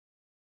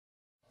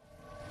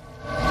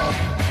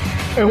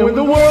And when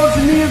the world's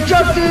in need of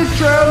justice,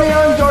 drowning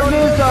out in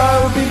darkness, I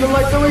will be the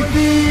light that we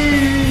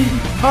see.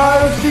 I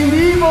have seen the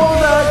evil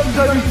that's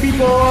inside these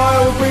people,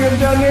 I will bring them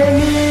down their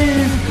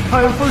knees.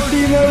 I have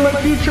foreseen in my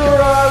future,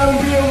 I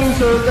won't be a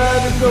loser, that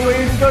is the way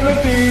it's gonna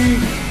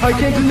be. I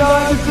can't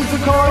deny this is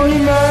a call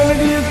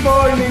humanity is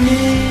finally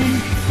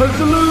needs. A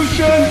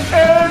solution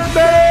is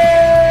made.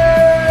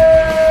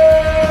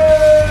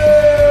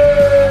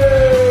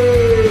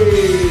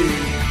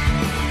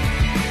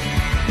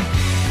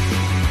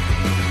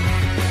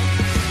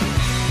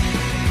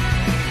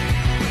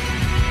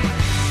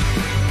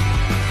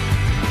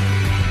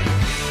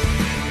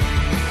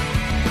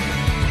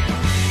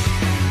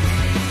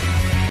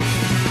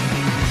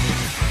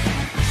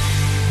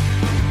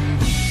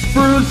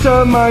 Fruits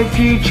of my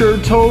future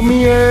told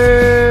me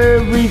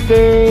everything.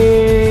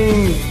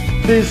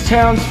 This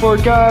town's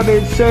forgot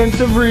its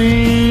sense of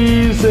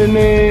reasoning.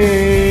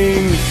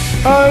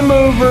 I'm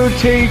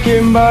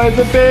overtaken by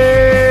the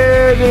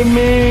bad in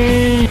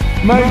me.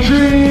 My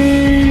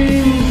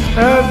dreams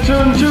have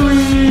turned to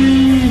reality.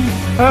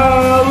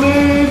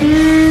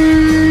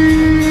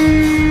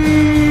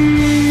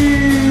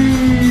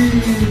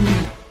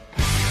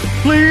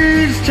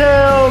 Please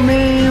tell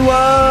me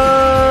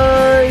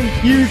why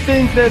you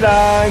think that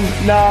I'm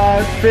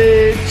not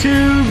fit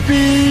to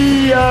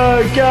be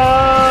a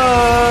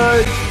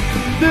god.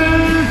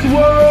 This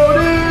world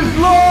is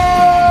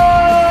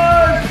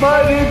lost,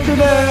 but it's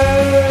an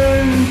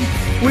end.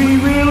 We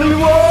really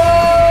won.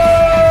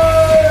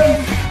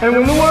 And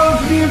when the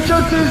world's in need of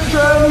justice,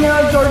 drowning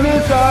out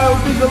darkness, I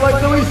will be the light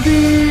that we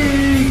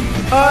see.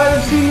 I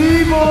have seen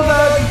evil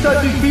that's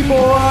inside these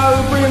people, I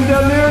will bring them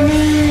down their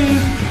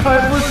knees.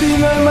 I've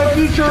foreseen that in my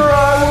future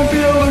I won't be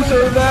a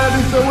loser, that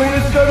is the way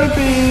it's gonna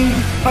be.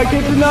 I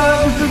can't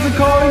deny this is a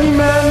call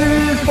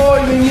humanity is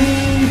finally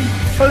needs.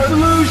 A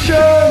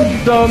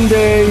solution.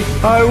 Someday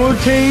I will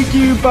take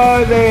you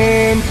by the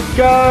hand,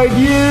 guide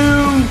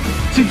you.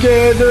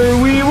 Together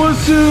we will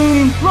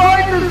soon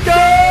light the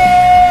sky.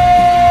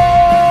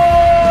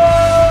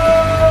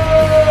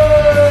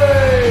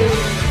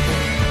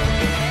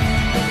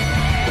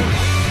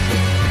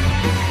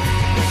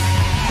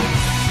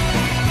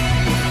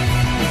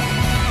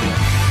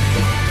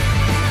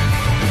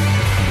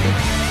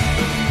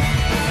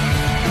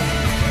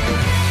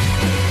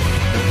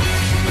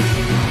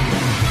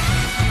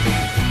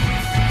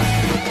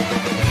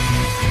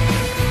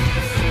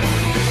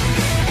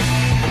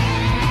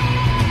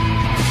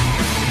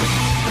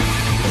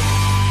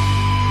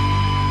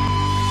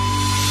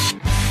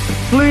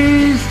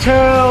 Please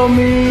tell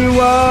me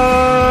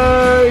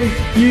why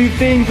you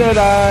think that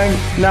I'm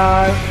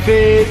not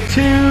fit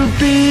to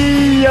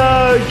be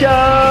a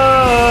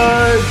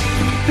god.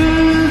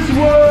 This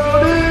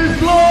world is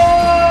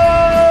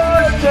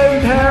lost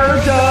and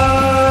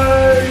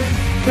paradise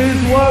is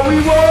what we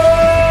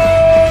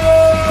want.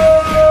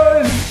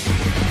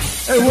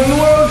 And when the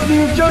world's in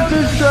need of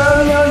justice,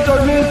 drowning out in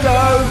darkness, I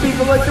will be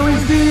the light that we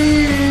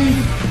see.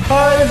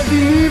 I have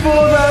seen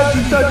evil that's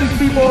inside these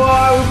people,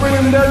 I will bring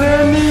them down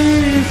their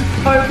knees.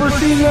 I have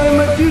foreseen that in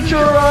my future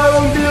I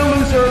won't be a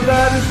loser,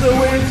 that is the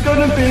way it's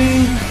gonna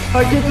be.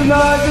 I can't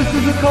deny this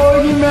is a call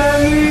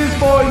humanity is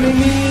finally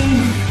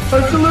needs.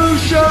 A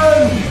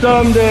solution.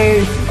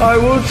 Someday I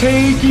will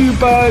take you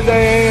by the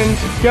hand,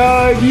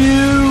 guide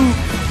you.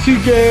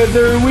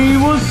 Together we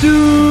will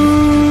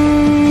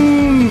soon